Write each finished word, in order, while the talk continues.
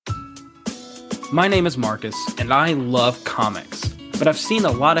My name is Marcus, and I love comics, but I've seen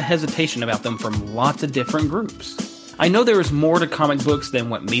a lot of hesitation about them from lots of different groups. I know there is more to comic books than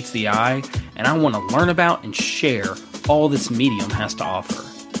what meets the eye, and I want to learn about and share all this medium has to offer.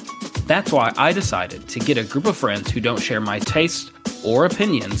 That's why I decided to get a group of friends who don't share my tastes or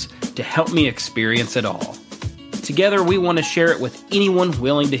opinions to help me experience it all. Together, we want to share it with anyone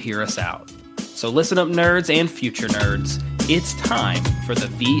willing to hear us out. So listen up, nerds and future nerds. It's time for the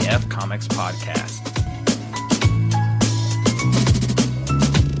VF Comics Podcast.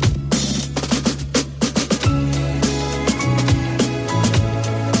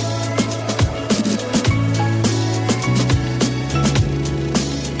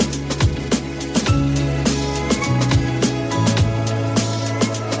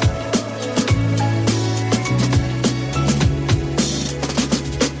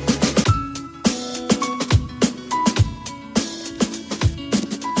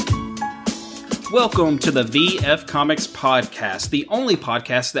 Welcome to the VF Comics Podcast, the only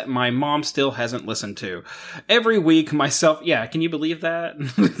podcast that my mom still hasn't listened to. Every week, myself, can you believe that?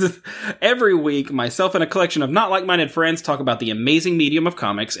 Every week, myself and a collection of not like-minded friends talk about the amazing medium of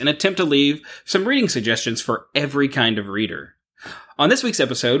comics and attempt to leave some reading suggestions for every kind of reader. On this week's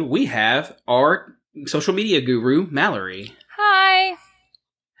episode, we have our social media guru, Mallory. Hi.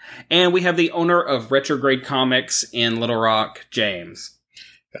 And we have the owner of Retrograde Comics in Little Rock, James.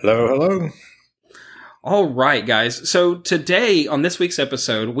 Hello, hello. All right, guys. So today, on this week's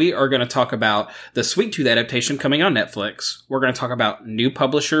episode, we are going to talk about the Sweet Tooth adaptation coming on Netflix. We're going to talk about new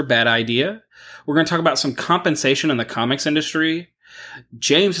publisher, bad idea. We're going to talk about some compensation in the comics industry.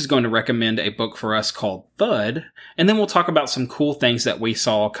 James is going to recommend a book for us called Thud. And then we'll talk about some cool things that we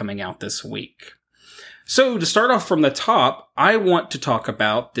saw coming out this week. So to start off from the top, I want to talk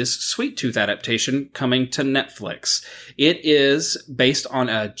about this Sweet Tooth adaptation coming to Netflix. It is based on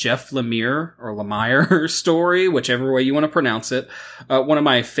a Jeff Lemire or Lemire story, whichever way you want to pronounce it. One of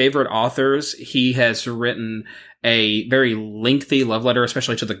my favorite authors. He has written a very lengthy love letter,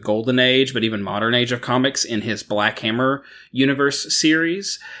 especially to the golden age, but even modern age of comics in his Black Hammer universe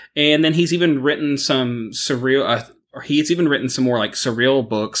series. And then he's even written some he's even written some more like surreal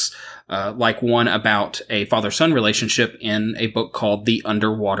books, like one about a father-son relationship in a book called The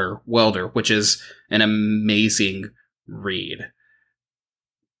Underwater Welder, which is an amazing read.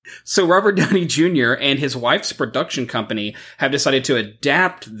 So Robert Downey Jr. and his wife's production company have decided to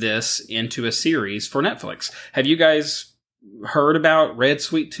adapt this into a series for Netflix. Have you guys read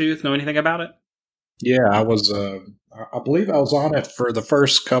Sweet Tooth, know anything about it? Yeah, I believe I was on it for the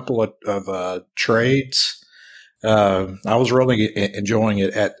first couple of trades. I was really enjoying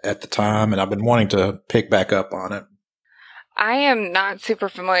it at the time, and I've been wanting to pick back up on it. I am not super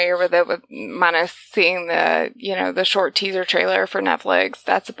familiar with it, minus seeing the short teaser trailer for Netflix.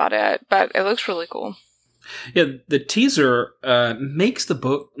 That's about it, but it looks really cool. Yeah, the teaser makes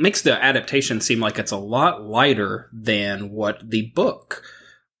the adaptation seem like it's a lot lighter than what the book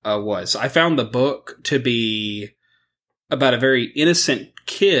was. I found the book to be about a very innocent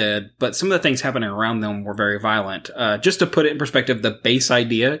kid, but some of the things happening around them were very violent. Just to put it in perspective, the base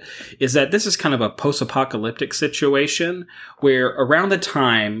idea is that this is kind of a post-apocalyptic situation where around the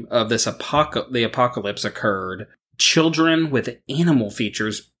time of the apocalypse occurred, children with animal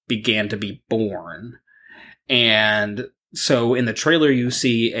features began to be born. And so in the trailer, you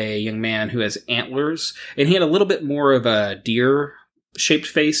see a young man who has antlers, and he had a little bit more of a deer shaped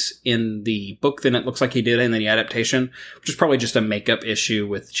face in the book than it looks like he did in the adaptation, which is probably just a makeup issue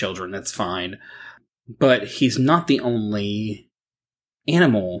with children. That's fine. But he's not the only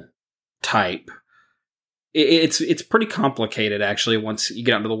animal type. It's pretty complicated, actually, once you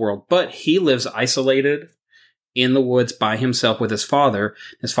get out into the world. But he lives isolated in the woods by himself with his father.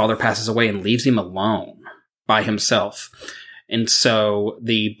 His father passes away and leaves him alone by himself. And so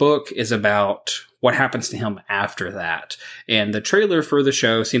the book is about what happens to him after that. And the trailer for the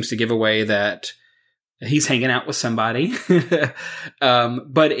show seems to give away that he's hanging out with somebody.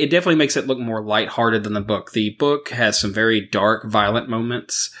 But it definitely makes it look more lighthearted than the book. The book has some very dark, violent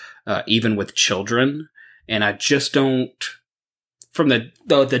moments, even with children. And I just don't, from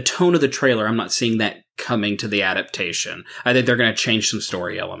the tone of the trailer, I'm not seeing that coming to the adaptation. I think they're going to change some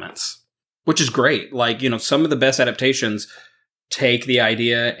story elements, which is great. Like, some of the best adaptations take the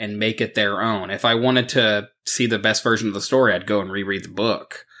idea and make it their own. If I wanted to see the best version of the story, I'd go and reread the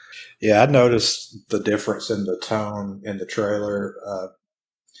book. Yeah, I noticed the difference in the tone in the trailer.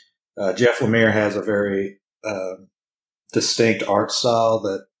 Jeff Lemire has a very distinct art style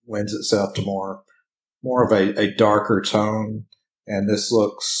that lends itself to more of a darker tone. And this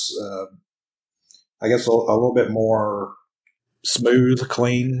looks, I guess, a little bit more smooth,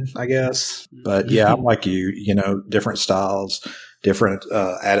 clean, I guess. But yeah, I'm like you, different styles, different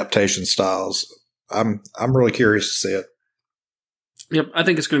adaptation styles. I'm really curious to see it. Yep, I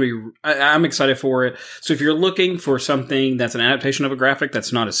think it's going to be... I'm excited for it. So if you're looking for something that's an adaptation of a graphic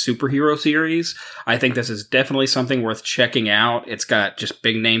that's not a superhero series, I think this is definitely something worth checking out. It's got just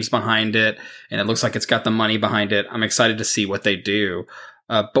big names behind it, and it looks like it's got the money behind it. I'm excited to see what they do.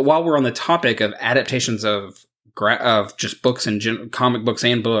 But while we're on the topic of adaptations of just books and comic books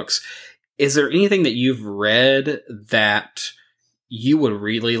and books, is there anything that you've read that you would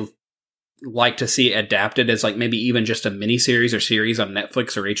really like to see adapted as like maybe even just a miniseries or series on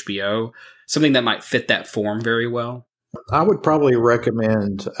Netflix or HBO? Something that might fit that form very well? I would probably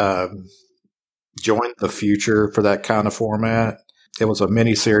recommend Join the Future for that kind of format. It was a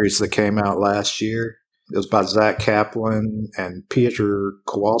miniseries that came out last year. It was by Zach Kaplan and Peter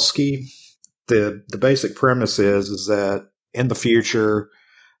Kowalski. The basic premise is that in the future,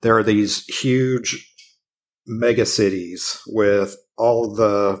 there are these huge mega cities with all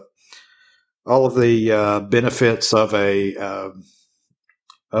of the benefits of a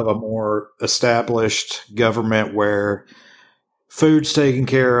more established government where food's taken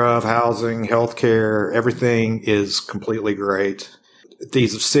care of, housing, healthcare, everything is completely great.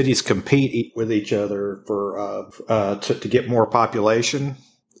 These cities compete with each other for to get more population.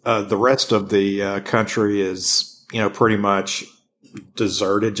 The rest of the country is, pretty much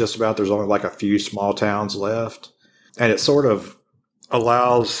deserted. Just about. There's only like a few small towns left, and it sort of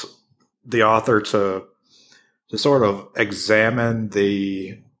allows the author to sort of examine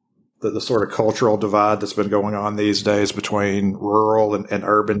the sort of cultural divide that's been going on these days between rural and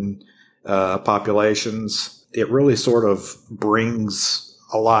urban populations. It really sort of brings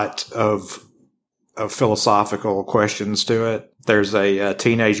a lot of philosophical questions to it. There's a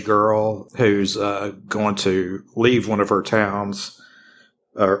teenage girl who's going to leave one of her towns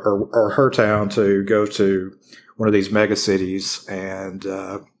or her town to go to one of these mega cities, and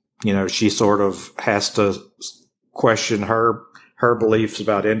she sort of has to question her beliefs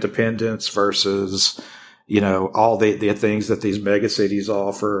about independence versus, all the things that these mega cities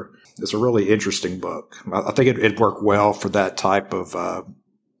offer. It's a really interesting book. I think it'd work well for that type of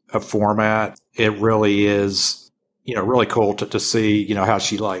format. It really is, really cool to see, how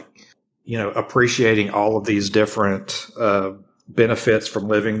she appreciating all of these different benefits from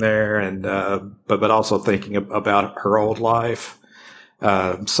living there, and but also thinking about her old life.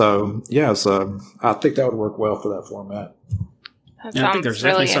 I think that would work well for that format. I think there's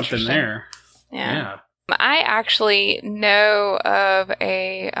really definitely something there. Yeah. I actually know of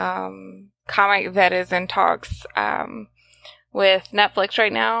a comic that is in talks with Netflix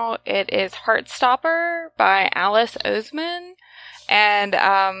right now. It is Heartstopper by Alice Oseman. And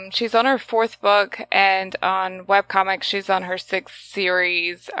she's on her 4th book, and on webcomics, she's on her 6th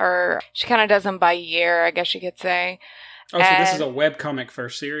series, or she kind of does them by year, I guess you could say. Oh, so this is a webcomic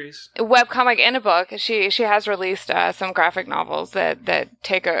first series? A webcomic and a book. She has released some graphic novels that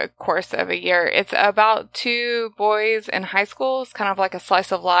take a course of a year. It's about 2 boys in high school. It's kind of like a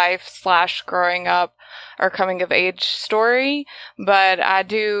slice of life / growing up or coming of age story. But I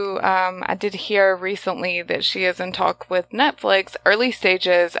did hear recently that she is in talk with Netflix, early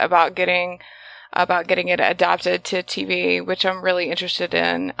stages, about getting it adapted to TV, which I'm really interested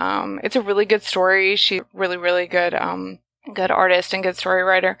in. It's a really good story. She's really, really good artist and good story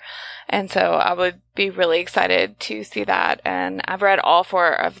writer. And so I would be really excited to see that. And I've read all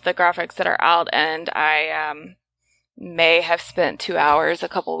 4 of the graphics that are out, and I may have spent 2 hours a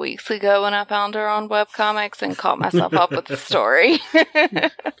couple weeks ago when I found her on webcomics and caught myself up with the story.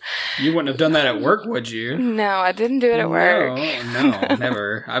 You wouldn't have done that at work, would you? No, I didn't do it at work. No,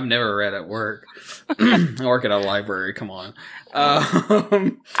 never. I've never read at work. I work at a library. Come on.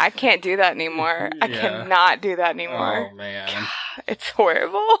 I can't do that anymore. I cannot do that anymore. Oh, man. God, it's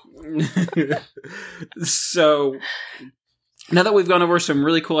horrible. So, now that we've gone over some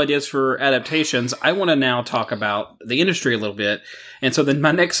really cool ideas for adaptations, I want to now talk about the industry a little bit. And so then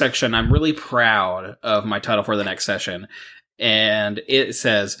my next section, I'm really proud of my title for the next session. And it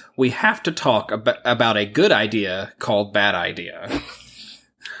says, we have to talk about a good idea called bad idea.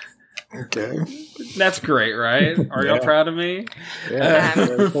 Okay. That's great, right? Are y'all proud of me? Yeah,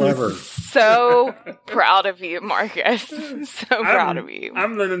 I'm clever. So proud of you, Marcus. So proud of you.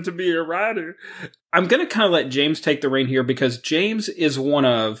 I'm learning to be a writer. I'm going to kind of let James take the reign here, because James is one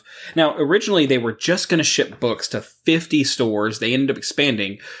of... Now, originally they were just going to ship books to 50 stores. They ended up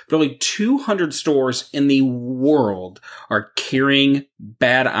expanding, but only 200 stores in the world are carrying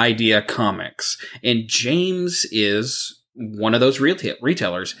Bad Idea comics. And James is one of those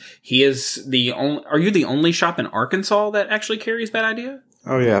retailers. He is the only. Are you the only shop in Arkansas that actually carries Bad Idea?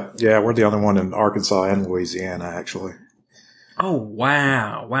 Oh yeah, we're the only one in Arkansas and Louisiana, actually. Oh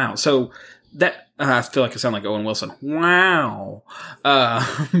wow! So that I feel like I sound like Owen Wilson. Wow,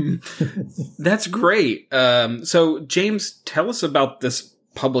 that's great. So James, tell us about this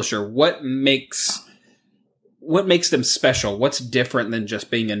publisher. What makes them special? What's different than just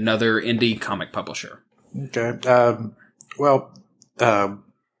being another indie comic publisher? Okay.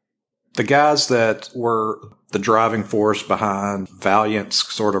 The guys that were the driving force behind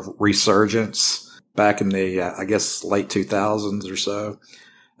Valiant's sort of resurgence back in the, I guess, late 2000s or so,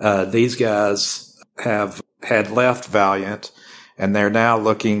 these guys have had left Valiant, and they're now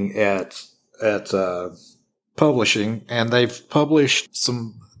looking at publishing, and they've published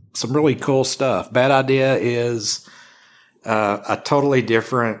some really cool stuff. Bad Idea is a totally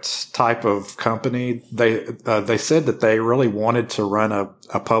different type of company. They said that they really wanted to run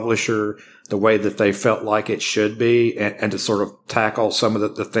a publisher the way that they felt like it should be, and to sort of tackle some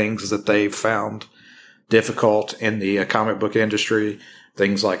of the things that they found difficult in the comic book industry,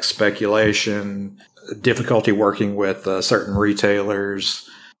 things like speculation, difficulty working with certain retailers,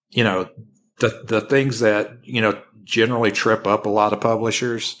 the things that, generally trip up a lot of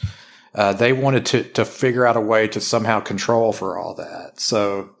publishers. They wanted to figure out a way to somehow control for all that.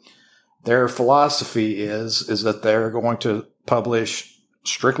 So their philosophy is that they're going to publish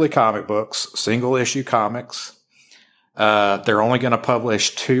strictly comic books, single issue comics. They're only going to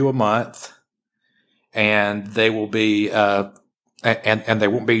publish 2 a month, and they will be, and they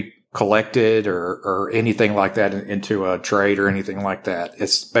won't be collected or anything like that into a trade or anything like that.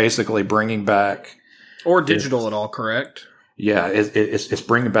 It's basically bringing back, or digital at all, correct? Yeah, it's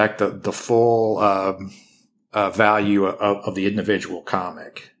bringing back the full value of the individual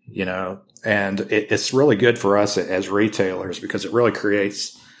comic, and it's really good for us as retailers because it really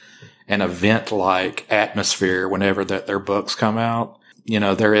creates an event-like atmosphere whenever their books come out.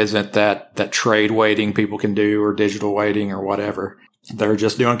 There isn't that trade waiting people can do or digital waiting or whatever. They're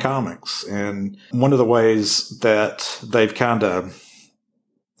just doing comics. And one of the ways that they've kind of,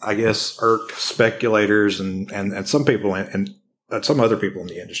 I guess, irked speculators and some people and some other people in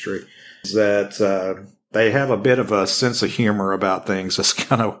the industry is that they have a bit of a sense of humor about things. That's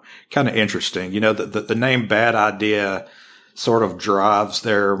kind of interesting. The name Bad Idea sort of drives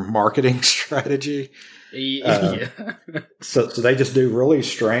their marketing strategy. Yeah. So they just do really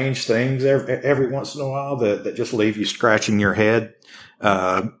strange things every once in a while that just leave you scratching your head.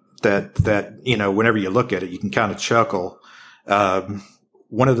 That whenever you look at it, you can kind of chuckle.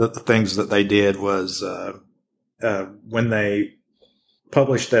 One of the things that they did was when they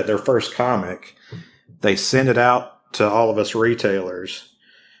published their first comic, they sent it out to all of us retailers,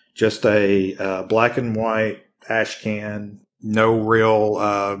 just a black and white ash can, no real,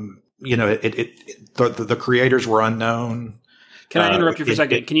 the creators were unknown. Can I interrupt you for a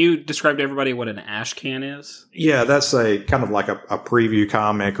second? Can you describe to everybody what an ash can is? Yeah, that's a kind of like a preview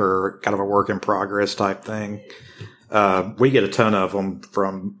comic or kind of a work in progress type thing. We get a ton of them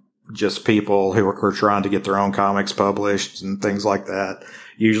from just people who are trying to get their own comics published and things like that.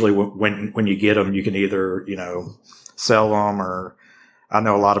 Usually when you get them, you can either, sell them, or I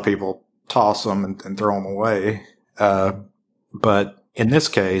know a lot of people toss them and throw them away. But in this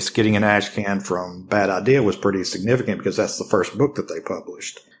case, getting an ash can from Bad Idea was pretty significant because that's the first book that they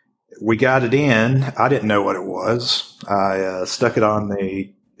published. We got it in. I didn't know what it was. I stuck it on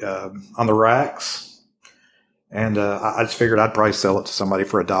the racks. And I just figured I'd probably sell it to somebody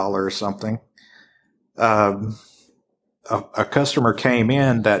for $1 or something. A customer came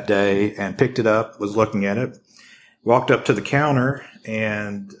in that day and picked it up, was looking at it, walked up to the counter,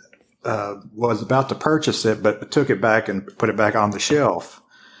 and was about to purchase it, but took it back and put it back on the shelf.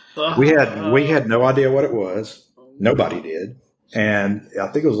 We had no idea what it was. Nobody did. And I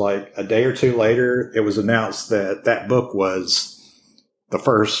think it was like a day or two later, it was announced that book was the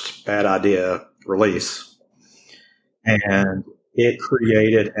first Bad Idea release. And it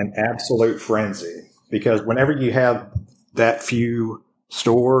created an absolute frenzy because whenever you have that few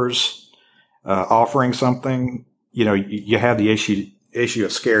stores offering something, you have the issue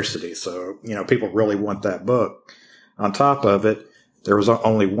of scarcity. So, people really want that book. On top of it, there was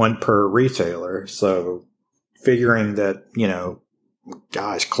only one per retailer. So figuring that,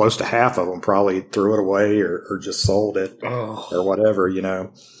 gosh, close to half of them probably threw it away or just sold it or whatever,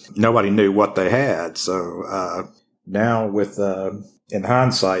 nobody knew what they had. So, now with, in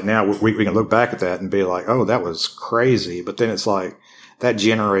hindsight, now we can look back at that and be like, oh, that was crazy. But then it's like that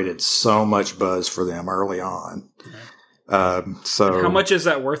generated so much buzz for them early on. So how much is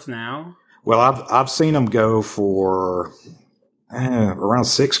that worth now? Well, I've seen them go for around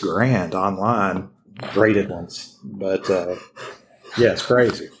 $6,000 online, graded ones. But yeah, it's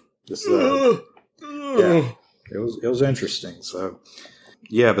crazy. Just yeah, it was interesting. So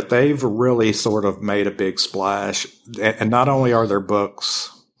yeah, but they've really sort of made a big splash, and not only are their books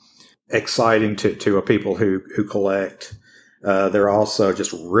exciting to a people who collect. They're also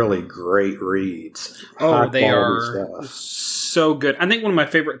just really great reads. Oh, they are so good. I think one of my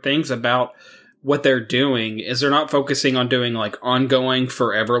favorite things about what they're doing is they're not focusing on doing like ongoing,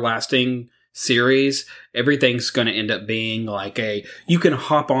 forever lasting series. Everything's going to end up being like you can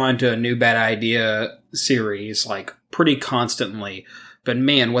hop on to a new bad idea series like pretty constantly. But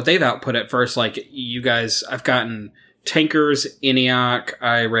man, what they've output at first, like you guys, I've gotten Tankers, ENIAC,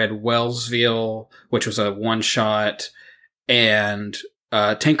 I read Wellsville, which was a one shot. And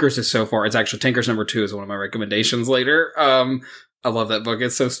Tankers is so far. It's actually Tankers #2 is one of my recommendations later. I love that book.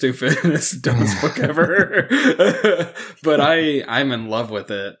 It's so stupid. It's the dumbest book ever. But I'm in love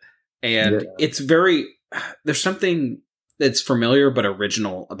with it. And it's there's something that's familiar but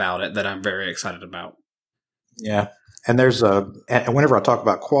original about it that I'm very excited about. Yeah. And and whenever I talk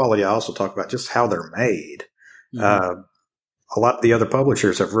about quality, I also talk about just how they're made. Mm-hmm. A lot of the other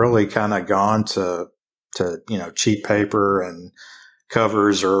publishers have really kind of gone to cheap paper, and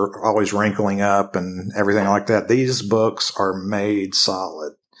covers are always wrinkling up and everything like that. These books are made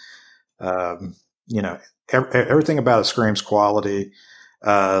solid. Everything about it screams quality.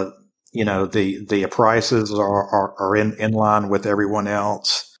 The prices are in line with everyone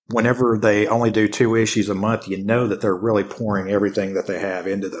else. Whenever they only do 2 issues a month, you know that they're really pouring everything that they have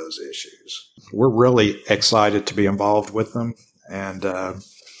into those issues. We're really excited to be involved with them, and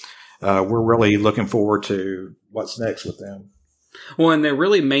we're really looking forward to what's next with them. Well, and they're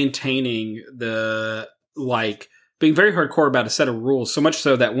really maintaining being very hardcore about a set of rules, so much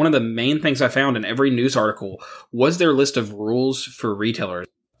so that one of the main things I found in every news article was their list of rules for retailers.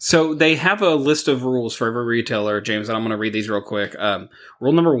 So they have a list of rules for every retailer, James, and I'm going to read these real quick.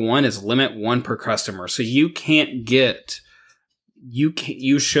 Rule number 1 is limit 1 per customer. So you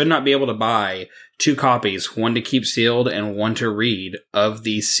should not be able to buy 2 copies, 1 to keep sealed and 1 to read of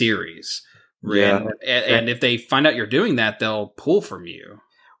these series. Yeah. And if they find out you're doing that, they'll pull from you.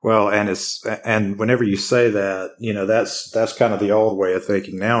 Well, and whenever you say that, that's kind of the old way of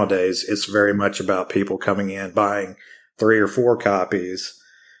thinking nowadays. It's very much about people coming in, buying 3 or 4 copies,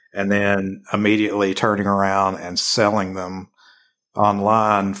 and then immediately turning around and selling them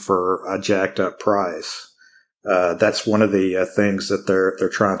online for a jacked up price. That's one of the things that they're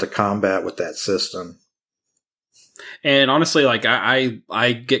trying to combat with that system. And honestly, like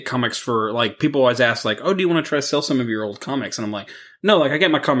I get comics for like people always ask like, oh, do you want to try to sell some of your old comics? And I'm like, no, like I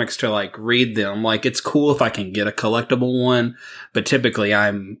get my comics to like read them. Like it's cool if I can get a collectible one, but typically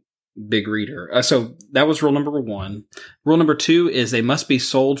I'm big reader. So that was rule number 1. Rule number 2 is they must be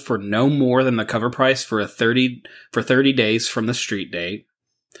sold for no more than the cover price for 30 days from the street date.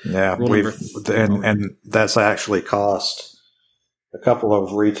 Yeah, and that's actually cost a couple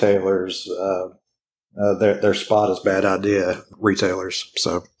of retailers their spot is bad idea retailers.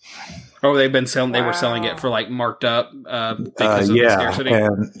 So, they've been selling. They were selling it for like marked up because of the scarcity.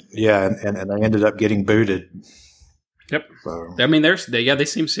 And they ended up getting booted. Yep. So, I mean, they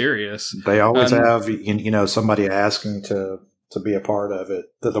seem serious. They always have somebody asking to be a part of it.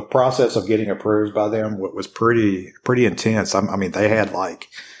 The process of getting approved by them was pretty intense. I mean, they had like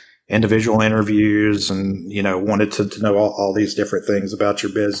individual interviews and wanted to know all these different things about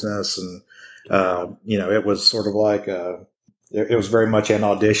your business, and it was sort of like it was very much an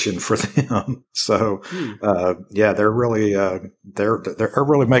audition for them. So they're really they're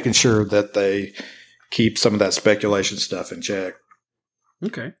really making sure that they keep some of that speculation stuff in check.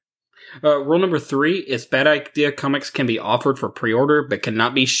 Okay. Rule number 3 is bad idea comics can be offered for pre-order but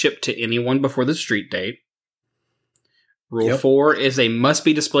cannot be shipped to anyone before the street date. Rule 4 is they must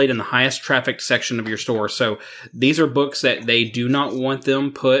be displayed in the highest trafficked section of your store. So these are books that they do not want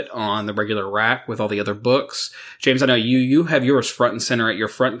them put on the regular rack with all the other books. James, I know you have yours front and center at your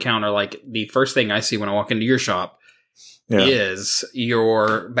front counter. Like the first thing I see when I walk into your shop is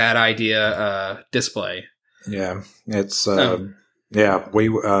your bad idea display. Yeah, it's we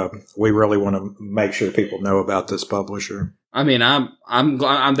really want to make sure people know about this publisher. I mean, I'm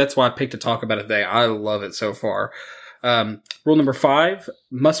glad. That's why I picked to talk about it today. I love it so far. Rule number 5,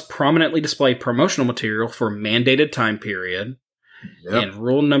 must prominently display promotional material for mandated time period. Yep. And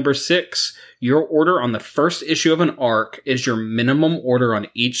rule number 6, your order on the first issue of an arc is your minimum order on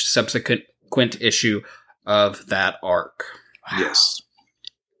each subsequent issue of that arc. Yes.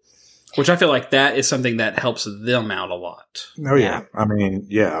 Which I feel like that is something that helps them out a lot. Oh yeah. I mean,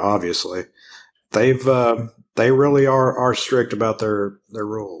 yeah, obviously. They really are strict about their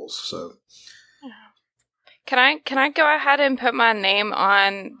rules. So Can I go ahead and put my name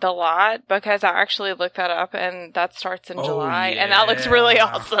on the lot, because I actually looked that up and that starts in July and that looks really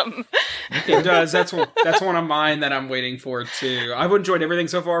awesome. It does. That's one of mine that I'm waiting for too. I've enjoyed everything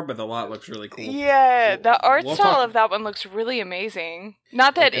so far, but the lot looks really cool. Yeah, the art style of that one looks really amazing.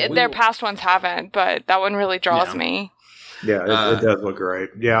 Not that their past ones haven't, but that one really draws me. Yeah, it does look great.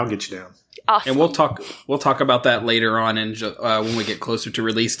 Yeah, I'll get you down. Awesome. And we'll talk about that later on when we get closer to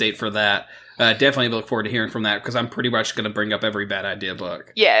release date for that. Definitely look forward to hearing from that, because I'm pretty much going to bring up every Bad Idea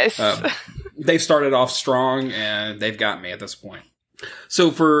book. Yes. They've started off strong, and they've got me at this point.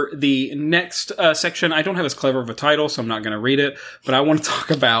 So for the next section, I don't have as clever of a title, so I'm not going to read it, but I want to talk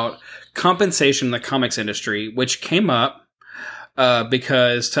about compensation in the comics industry, which came up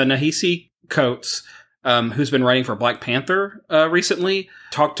because Ta-Nehisi Coates, who's been writing for Black Panther recently,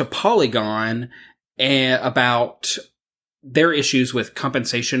 talked to Polygon about their issues with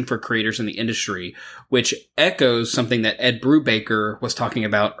compensation for creators in the industry, which echoes something that Ed Brubaker was talking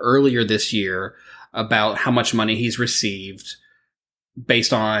about earlier this year about how much money he's received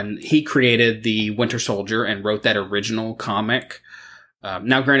based on he created the Winter Soldier and wrote that original comic.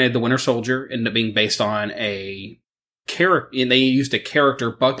 Now, granted, the Winter Soldier ended up being based on a character, and they used a character,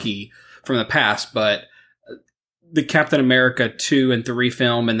 Bucky, from the past, but the Captain America 2 and 3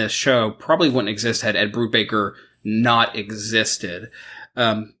 film and this show probably wouldn't exist had Ed Brubaker not existed.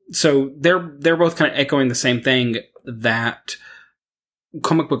 So they're both kind of echoing the same thing, that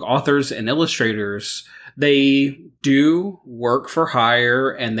comic book authors and illustrators, they do work for hire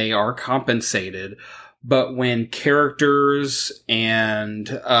and they are compensated. But when characters and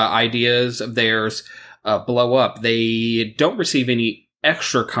ideas of theirs blow up, they don't receive any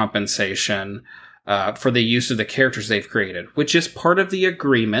extra compensation for the use of the characters they've created, which is part of the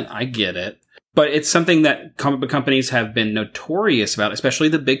agreement. I get it. But it's something that comic book companies have been notorious about, especially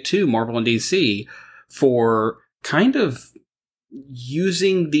the big two, Marvel and DC, for kind of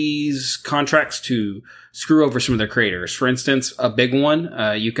using these contracts to screw over some of their creators. For instance, a big one,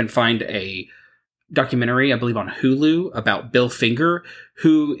 you can find a documentary, I believe on Hulu, about Bill Finger,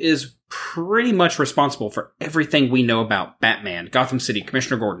 who is pretty much responsible for everything we know about Batman, Gotham City,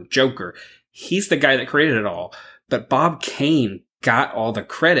 Commissioner Gordon, Joker. He's the guy that created it all. But Bob Kane got all the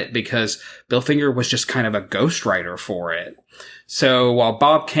credit because Bill Finger was just kind of a ghostwriter for it. So while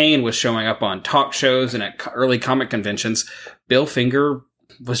Bob Kane was showing up on talk shows and at early comic conventions, Bill Finger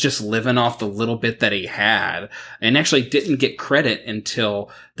was just living off the little bit that he had, and actually didn't get credit until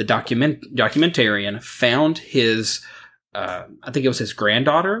the documentarian found his, I think it was his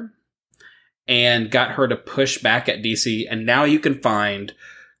granddaughter, and got her to push back at DC. And now you can find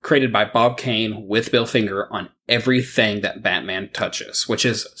created by Bob Kane with Bill Finger on everything that Batman touches, which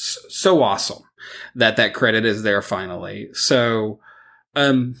is so awesome that credit is there finally. So,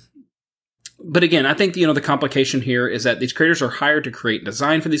 but again, I think, the complication here is that these creators are hired to create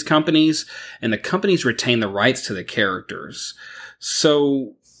design for these companies, and the companies retain the rights to the characters.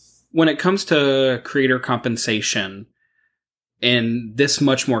 So when it comes to creator compensation in this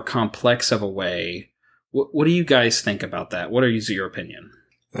much more complex of a way, what do you guys think about that? What is your opinion?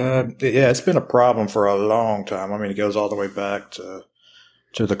 Yeah, it's been a problem for a long time. I mean, it goes all the way back to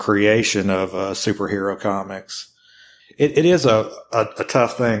the creation of superhero comics. It is a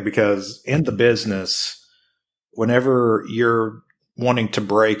tough thing, because in the business, whenever you're wanting to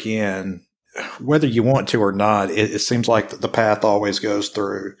break in, whether you want to or not, it seems like the path always goes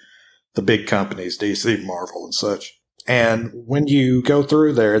through the big companies, DC, Marvel, and such. And when you go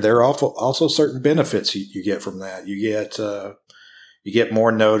through there are also certain benefits you get from that. You get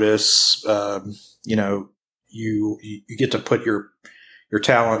more notice. You get to put your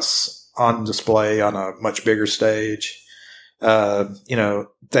talents on display on a much bigger stage.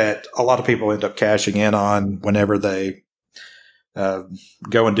 That a lot of people end up cashing in on whenever they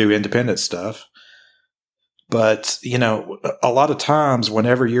go and do independent stuff. But a lot of times,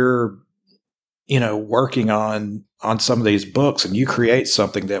 whenever you're working on some of these books and you create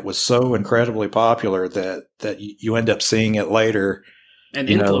something that was so incredibly popular that you end up seeing it later. And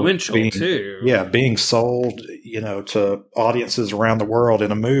influential too. Yeah, being sold, to audiences around the world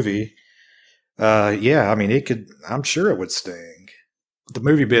in a movie. I mean, I'm sure it would sting. The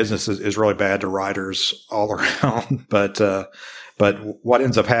movie business is really bad to writers all around. But what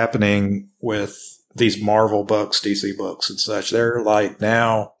ends up happening with these Marvel books, DC books and such, they're like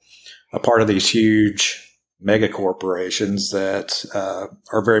now a part of these huge mega corporations that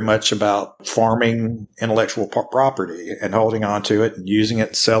are very much about farming intellectual property and holding on to it and using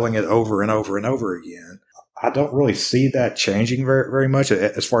it, selling it over and over and over again. I don't really see that changing very, very much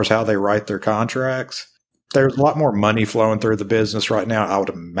as far as how they write their contracts. There's a lot more money flowing through the business right now. I would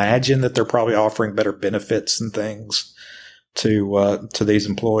imagine that they're probably offering better benefits and things to these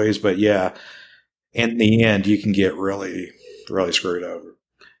employees. But yeah, in the end, you can get really, really screwed over.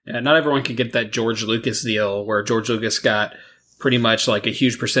 Yeah, not everyone can get that George Lucas deal where George Lucas got pretty much like a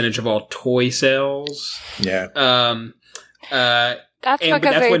huge percentage of all toy sales. Yeah. That's because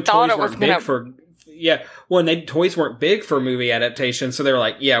they thought it was going to... Yeah, well, toys weren't big for movie adaptation, so they were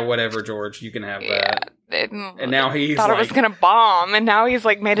like, yeah, whatever, George, you can have that. And now he's thought it was going to bomb, and now he's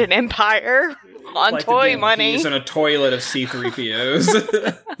like made an empire on like toy money. He's in a toilet of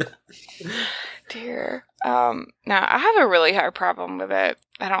C-3POs. Dear. Now, I have a really hard problem with it.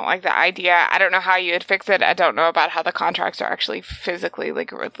 I don't like the idea. I don't know how you would fix it. I don't know about how the contracts are actually physically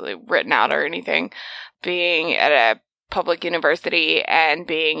like written out or anything. Being at a public university and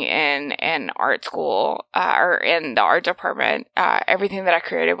being in an art school or in the art department, everything that I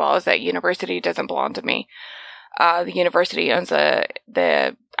created while I was at university doesn't belong to me. The university owns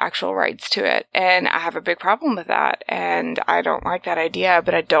the actual rights to it, and I have a big problem with that, and I don't like that idea,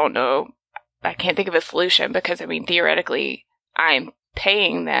 but I don't know. I can't think of a solution because, I mean, theoretically, I'm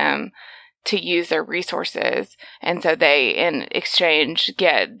paying them to use their resources, and so they, in exchange,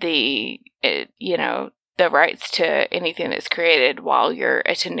 get the rights to anything that's created while you're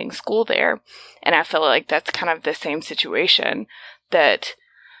attending school there. And I feel like that's kind of the same situation, that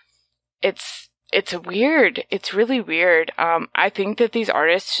it's weird. It's really weird. I think that these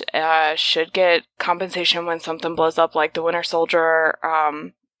artists should get compensation when something blows up, like the Winter Soldier,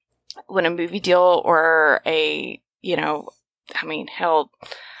 when a movie deal or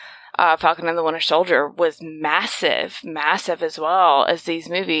Falcon and the Winter Soldier was massive as well as these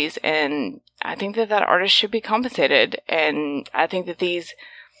movies. And I think that artist should be compensated. And I think that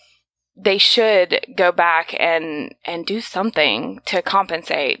they should go back and do something to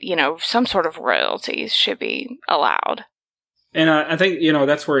compensate. Some sort of royalties should be allowed. And I think,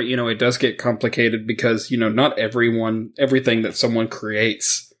 that's where, it does get complicated because, not everything that someone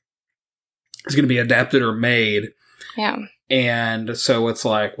creates is going to be adapted or made. Yeah. And so it's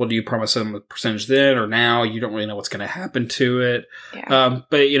like, well, do you promise them a percentage then or now? You don't really know what's going to happen to it. Yeah.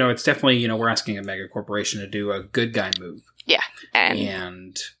 But, it's definitely, we're asking a mega corporation to do a good guy move. Yeah.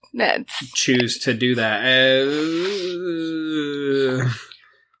 And choose to do that.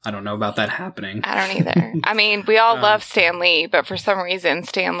 I don't know about that happening. I don't either. I mean, we all love Stan Lee, but for some reason,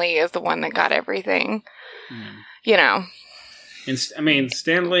 Stan Lee is the one that got everything. And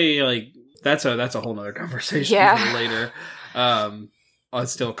Stan Lee, like, that's a whole nother conversation for later.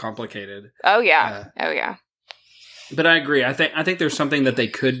 It's still complicated. Oh yeah. But I agree. I think there's something that they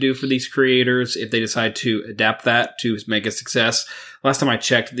could do for these creators if they decide to adapt that to make a success. Last time I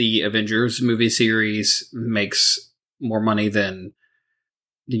checked, the Avengers movie series makes more money than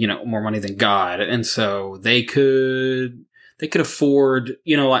God, and so they could afford.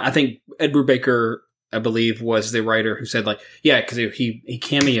 I think Ed Brubaker, I believe, was the writer who said, because he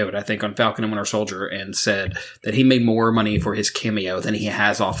cameoed, I think, on Falcon and Winter Soldier and said that he made more money for his cameo than he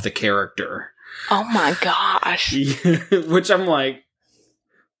has off the character. Oh my gosh. Which I'm like,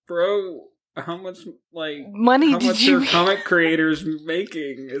 bro, how much, money are comic creators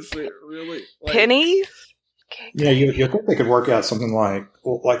making? Is it really? Pennies? Yeah, you think they could work out something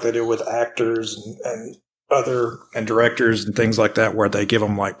like they do with actors and directors and things like that, where they give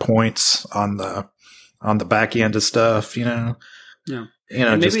them points on the back end of stuff, Yeah.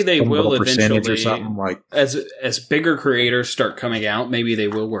 And maybe they will eventually, or something as bigger creators start coming out, maybe they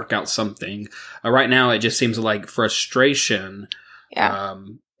will work out something. Right now, it just seems like frustration. Yeah.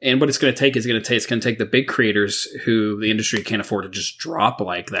 And what it's going to take is it's going to take the big creators who the industry can't afford to just drop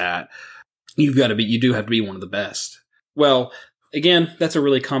like that. You do have to be one of the best. Well, again, that's a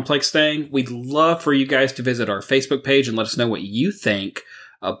really complex thing. We'd love for you guys to visit our Facebook page and let us know what you think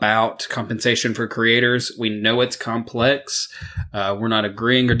about compensation for creators. We know it's complex. We're not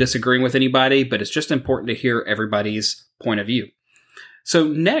agreeing or disagreeing with anybody, but it's just important to hear everybody's point of view. So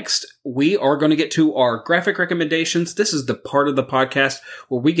next, we are going to get to our graphic recommendations. This is the part of the podcast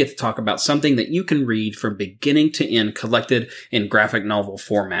where we get to talk about something that you can read from beginning to end, collected in graphic novel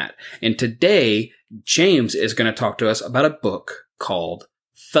format. And today, James is going to talk to us about a book called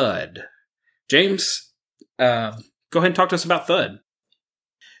Thud. James, go ahead and talk to us about Thud.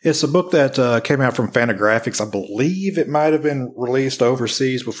 It's a book that came out from Fantagraphics. I believe it might have been released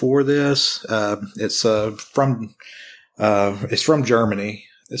overseas before this. It's from Germany.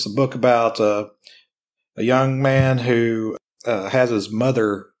 It's a book about a young man who has his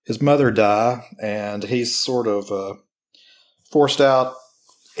mother die, and he's sort of forced out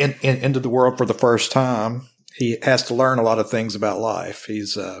into the world for the first time. He has to learn a lot of things about life. He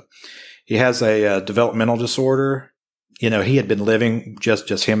has a developmental disorder. He had been living just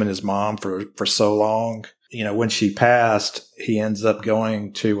him and his mom for so long. When she passed, he ends up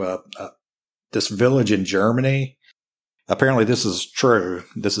going to this village in Germany. Apparently, this is true.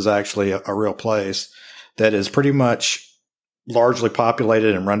 This is actually a real place that is pretty much largely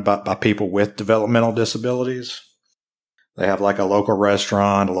populated and run by people with developmental disabilities. They have like a local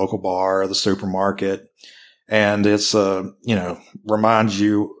restaurant, a local bar, the supermarket, and it's reminds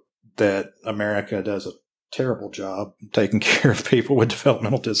you that America does a terrible job taking care of people with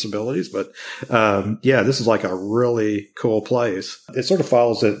developmental disabilities. But this is like a really cool place. It sort of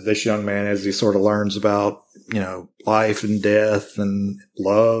follows this young man as he sort of learns about life and death and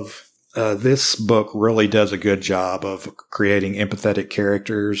love. This book really does a good job of creating empathetic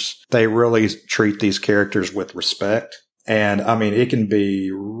characters. They really treat these characters with respect. And I mean, it can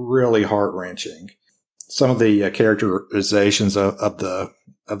be really heart-wrenching. Some of the characterizations of the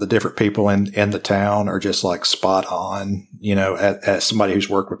different people in the town are just like spot on, as somebody who's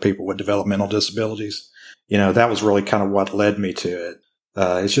worked with people with developmental disabilities. That was really kind of what led me to it.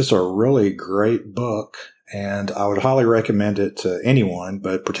 It's just a really great book, and I would highly recommend it to anyone,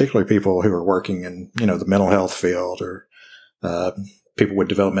 but particularly people who are working in, the mental health field or people with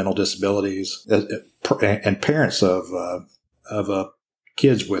developmental disabilities and parents of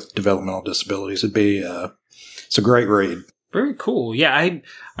kids with developmental disabilities. It's a great read. Very cool. Yeah,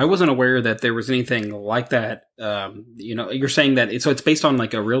 I wasn't aware that there was anything like that. You're saying that it's based on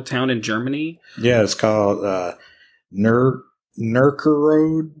like a real town in Germany. Yeah, it's called Nurkerode.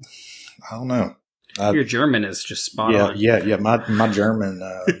 I don't know. Your German is just spot on. Yeah. My German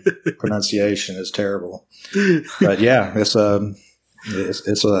pronunciation is terrible, but yeah, it's an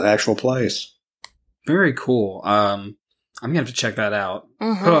actual place. Very cool. I'm going to have to check that out.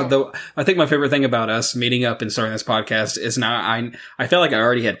 Mm-hmm. Though I think my favorite thing about us meeting up and starting this podcast is now I felt like I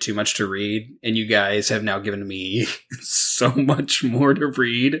already had too much to read, and you guys have now given me so much more to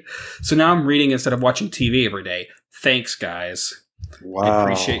read. So now I'm reading instead of watching TV every day. Thanks, guys. Wow. I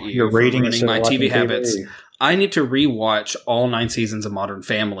appreciate you. You're reading ruining my TV habits. I need to rewatch all 9 seasons of Modern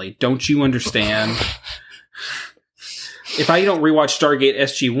Family. Don't you understand? If I don't rewatch Stargate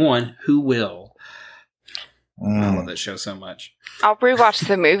SG-1, who will? I love that show so much. I'll rewatch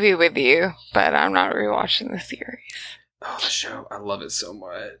the movie with you, but I'm not rewatching the series. Oh, the show. I love it so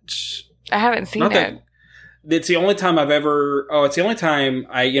much. I haven't seen it. It's the only time it's the only time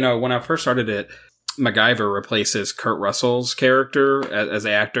when I first started it, MacGyver replaces Kurt Russell's character as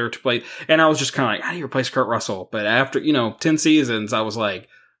an actor to play. And I was just kind of like, how do you replace Kurt Russell? But after, 10 seasons, I was like,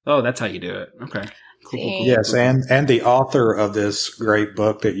 oh, that's how you do it. Okay. Cool. Yes, and the author of this great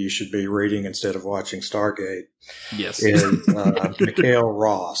book that you should be reading instead of watching Stargate, yes, is Mikhail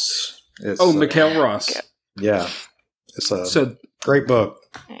Ross. Mikhail Ross. Yeah, it's a great book.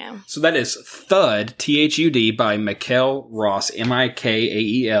 Yeah. So that is Thud, Thud, by Mikhail Ross,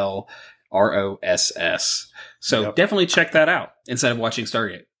 Mikael Ross. So definitely check that out instead of watching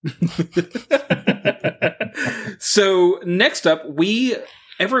Stargate. So next up,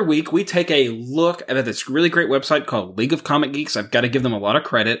 every week, we take a look at this really great website called League of Comic Geeks. I've got to give them a lot of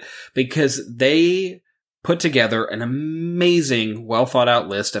credit because they put together an amazing, well-thought-out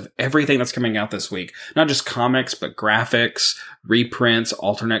list of everything that's coming out this week. Not just comics, but graphics, reprints,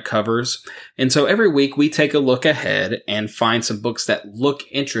 alternate covers. And so every week, we take a look ahead and find some books that look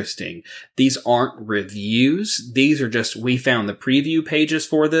interesting. These aren't reviews. These are just, we found the preview pages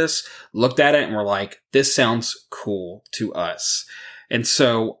for this, looked at it, and we're like, this sounds cool to us. And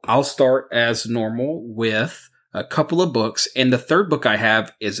so I'll start as normal with a couple of books. And the third book I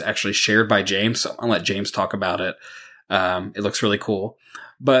have is actually shared by James. So I'll let James talk about it. It looks really cool.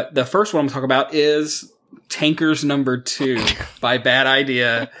 But the first one I'm going to talk about is Tankers Number 2 by Bad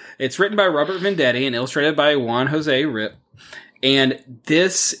Idea. It's written by Robert Vendetti and illustrated by Juan Jose Rip. And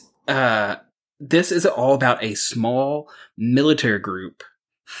this is all about a small military group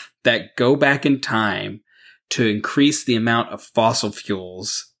that go back in time to increase the amount of fossil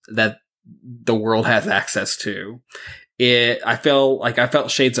fuels that the world has access to. I felt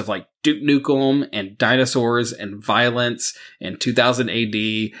shades of like Duke Nukem and dinosaurs and violence and 2000 AD.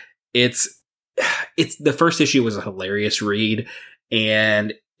 It's the first issue was a hilarious read,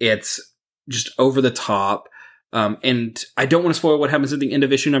 and it's just over the top. And I don't want to spoil what happens at the end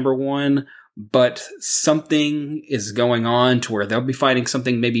of issue number 1, but something is going on to where they'll be fighting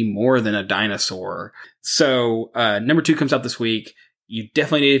something maybe more than a dinosaur. So, number 2 comes out this week. You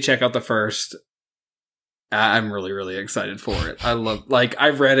definitely need to check out the first. I'm really, really excited for it. I love, like, I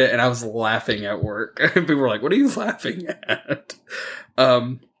read it and I was laughing at work. People were like, what are you laughing at?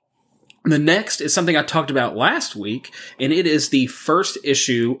 The next is something I talked about last week, and it is the first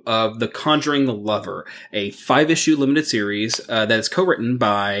issue of The Conjuring the Lover, a 5-issue limited series that is co-written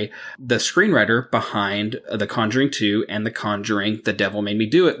by the screenwriter behind The Conjuring 2 and The Conjuring The Devil Made Me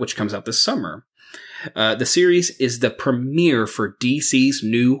Do It, which comes out this summer. The series is the premiere for DC's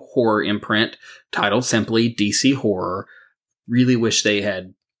new horror imprint, titled simply DC Horror. Really wish they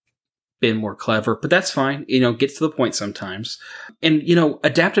had been more clever, but that's fine. Get to the point sometimes. And,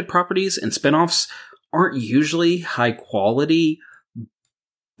 adapted properties and spinoffs aren't usually high quality,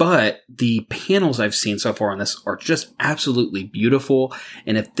 but the panels I've seen so far on this are just absolutely beautiful.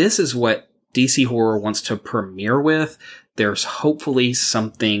 And if this is what DC Horror wants to premiere with, there's hopefully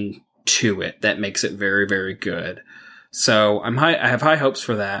something to it that makes it very, very good. So I have high hopes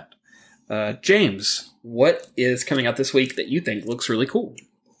for that. James, what is coming out this week that you think looks really cool?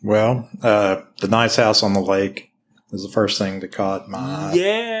 Well, The Nice House on the Lake is the first thing that caught my eye.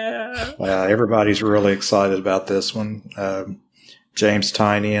 Yeah. Everybody's really excited about this one. James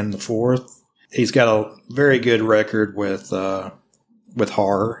Tynion IV. He's got a very good record with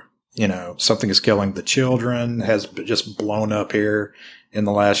horror. Something is Killing the Children has just blown up here in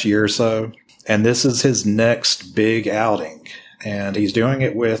the last year or so. And this is his next big outing. And he's doing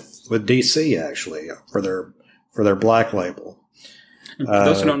it with DC, actually, for their Black Label. For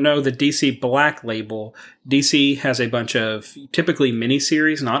those who don't know, the DC Black Label, DC has a bunch of typically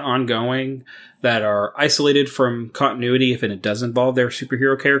miniseries, not ongoing, that are isolated from continuity if it does involve their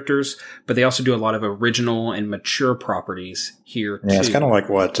superhero characters, but they also do a lot of original and mature properties here, too. Yeah, it's kind of like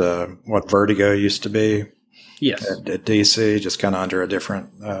what Vertigo used to be. Yes. At DC, just kind of under a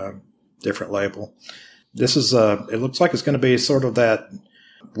different label. This is, it looks like it's going to be sort of that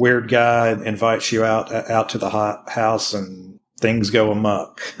weird guy invites you out to the house and things go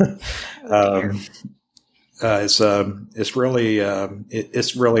amok. It's really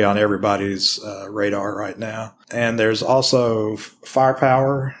on everybody's radar right now. And there's also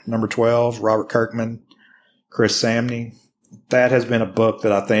Firepower, number 12, Robert Kirkman, Chris Samney. That has been a book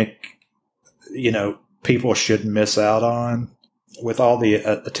that I think, people shouldn't miss out on. With all the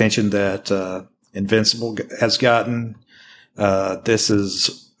attention that Invincible has gotten, this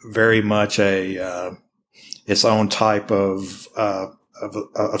is very much its own type of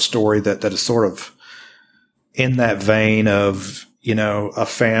story that is sort of in that vein of, a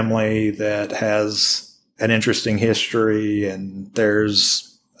family that has an interesting history, and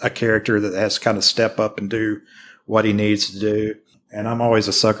there's a character that has to kind of step up and do what he needs to do. And I'm always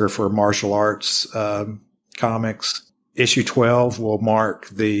a sucker for martial arts comics. Issue 12 will mark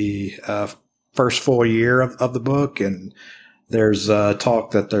the first full year of the book, and there's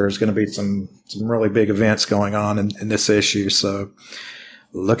talk that there's going to be some really big events going on in this issue. So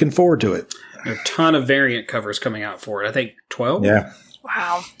looking forward to it. A ton of variant covers coming out for it. I think 12? Yeah.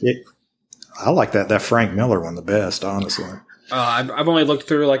 Wow. I like that Frank Miller one the best, honestly. I've only looked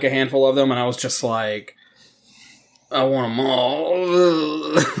through like a handful of them, and I was just like, I want them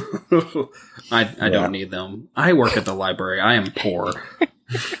all. I don't need them. I work at the library. I am poor.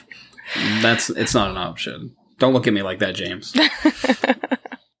 It's not an option. Don't look at me like that, James.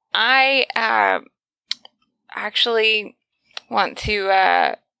 I actually want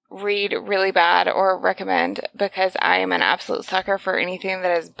to read really bad or recommend, because I am an absolute sucker for anything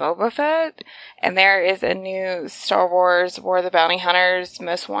that is Boba Fett. And there is a new Star Wars War of the Bounty Hunters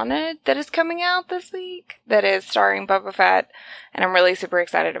Most Wanted that is coming out this week that is starring Boba Fett. And I'm really super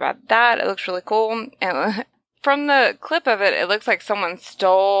excited about that. It looks really cool. And from the clip of it, it looks like someone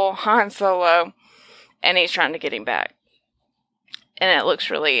stole Han Solo and he's trying to get him back. And it looks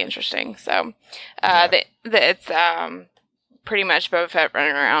really interesting. So, it's pretty much Boba Fett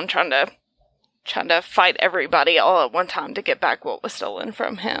running around trying to fight everybody all at one time to get back what was stolen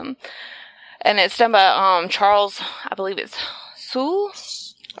from him. And it's done by Charles, I believe it's Soule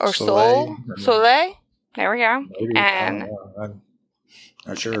or Soule. Soule. There we go. Maybe, and I'm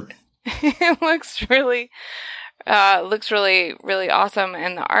not sure. it looks really awesome,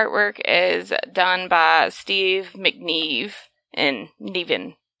 and the artwork is done by Steve McNeve and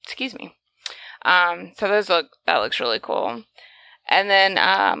Neven. Excuse me. So that looks really cool. And then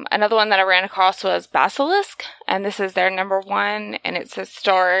another one that I ran across was Basilisk, and this is their number 1, and it's a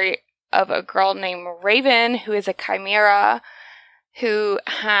story of a girl named Raven who is a chimera who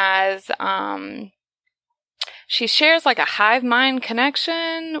has she shares like a hive mind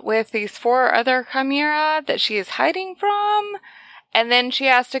connection with these 4 other chimera that she is hiding from, and then she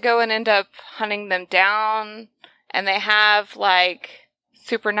has to go and end up hunting them down, and they have like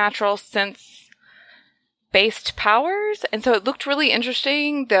supernatural sense based powers, and so it looked really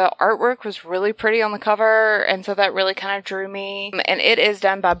interesting. The artwork was really pretty on the cover, and so that really kind of drew me. And it is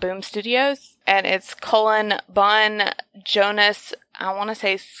done by Boom Studios, and it's Cullen Bunn, Jonas, I want to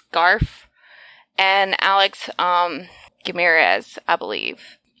say Scarf, and Alex Ramirez, I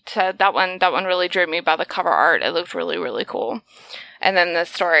believe. So that one really drew me by the cover art. It looked really, really cool. And then the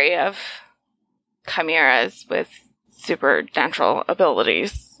story of chimeras with supernatural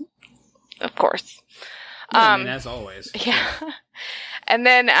abilities, of course. Yeah, I mean, as always. Yeah. And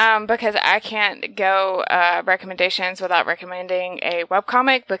then, because I can't go recommendations without recommending a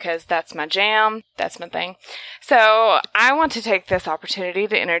webcomic, because that's my jam. That's my thing. So I want to take this opportunity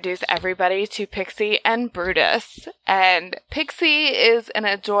to introduce everybody to Pixie and Brutus. And Pixie is an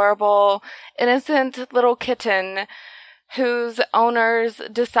adorable, innocent little kitten whose owners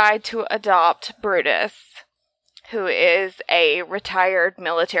decide to adopt Brutus, who is a retired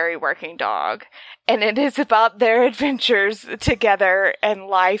military working dog. And it is about their adventures together and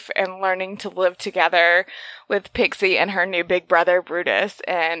life and learning to live together with Pixie and her new big brother, Brutus.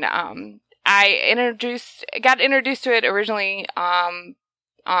 And I got introduced to it originally on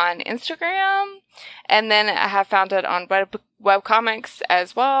Instagram, and then I have found it on webcomics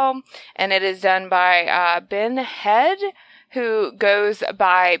as well. And it is done by Ben Head, who goes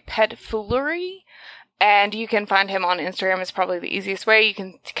by Pet Foolery. And you can find him on Instagram. It's probably the easiest way. You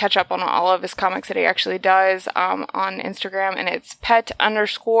can catch up on all of his comics that he actually does on Instagram. And it's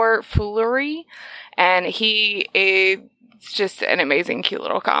pet_foolery. And it's just an amazing, cute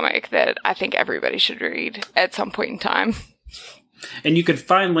little comic that I think everybody should read at some point in time. And you can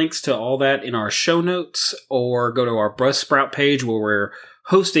find links to all that in our show notes, or go to our Buzzsprout page where we're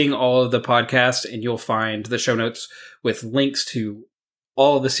hosting all of the podcasts, and you'll find the show notes with links to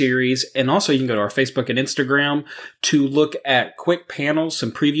all of the series. And also you can go to our Facebook and Instagram to look at quick panels,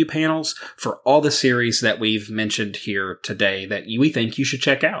 some preview panels for all the series that we've mentioned here today that we think you should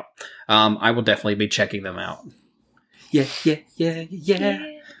check out. I will definitely be checking them out. Yeah.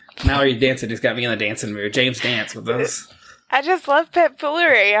 Mallory dancing just got me in the dancing mood. James, dance with us. I just love Pet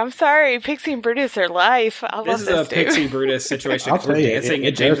Foolery. I'm sorry. Pixie and Brutus are life. I love this. This is a Pixie Brutus situation. I'll tell you, dancing,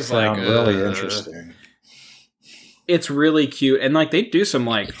 it James is like, really interesting. It's really cute, and like they do some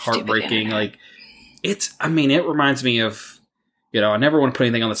like heartbreaking, like it reminds me of, I never want to put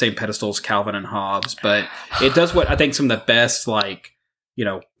anything on the same pedestal as Calvin and Hobbes, but it does what I think some of the best, like,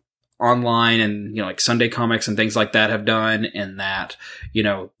 online and, like Sunday comics and things like that have done, in that,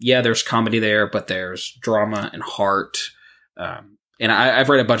 there's comedy there, but there's drama and heart. And I've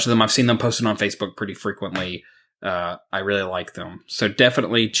read a bunch of them. I've seen them posted on Facebook pretty frequently. I really like them. So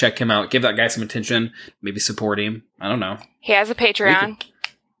definitely check him out. Give that guy some attention. Maybe support him. I don't know. He has a Patreon.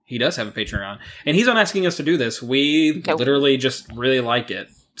 He does have a Patreon. And he's not asking us to do this. We literally just really like it.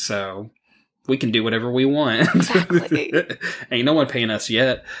 So we can do whatever we want. Exactly. Ain't no one paying us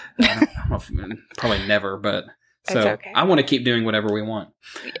yet. Probably never, but... So okay. I want to keep doing whatever we want.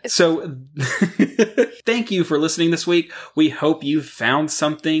 Yes. So thank you for listening this week. We hope you found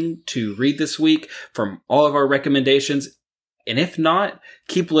something to read this week from all of our recommendations. And if not,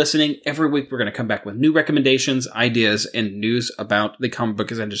 keep listening. Every week we're going to come back with new recommendations, ideas, and news about the comic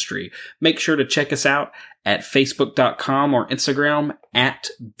book industry. Make sure to check us out at facebook.com or Instagram at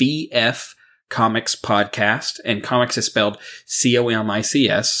BF Comics Podcast. And comics is spelled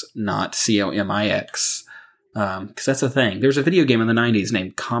COMICS, not COMIX. Because that's the thing. There's a video game in the 90s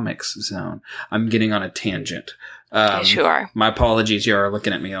named Comics Zone. I'm getting on a tangent. Yes, you are. My apologies. You are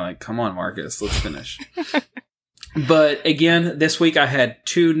looking at me like, come on, Marcus, let's finish. But again, this week I had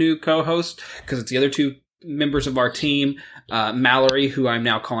two new co-hosts, because it's the other two members of our team, Mallory, who I'm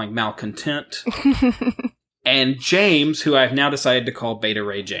now calling Malcontent, and James, who I've now decided to call Beta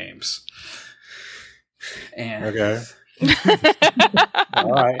Ray James. And okay.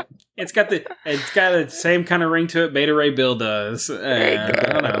 All right. It's got the same kind of ring to it Beta Ray Bill does. I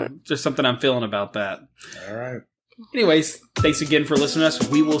don't know. Just something I'm feeling about that. All right. Anyways, thanks again for listening to us.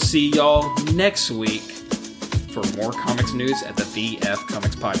 We will see y'all next week for more comics news at the VF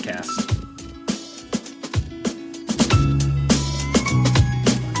Comics Podcast.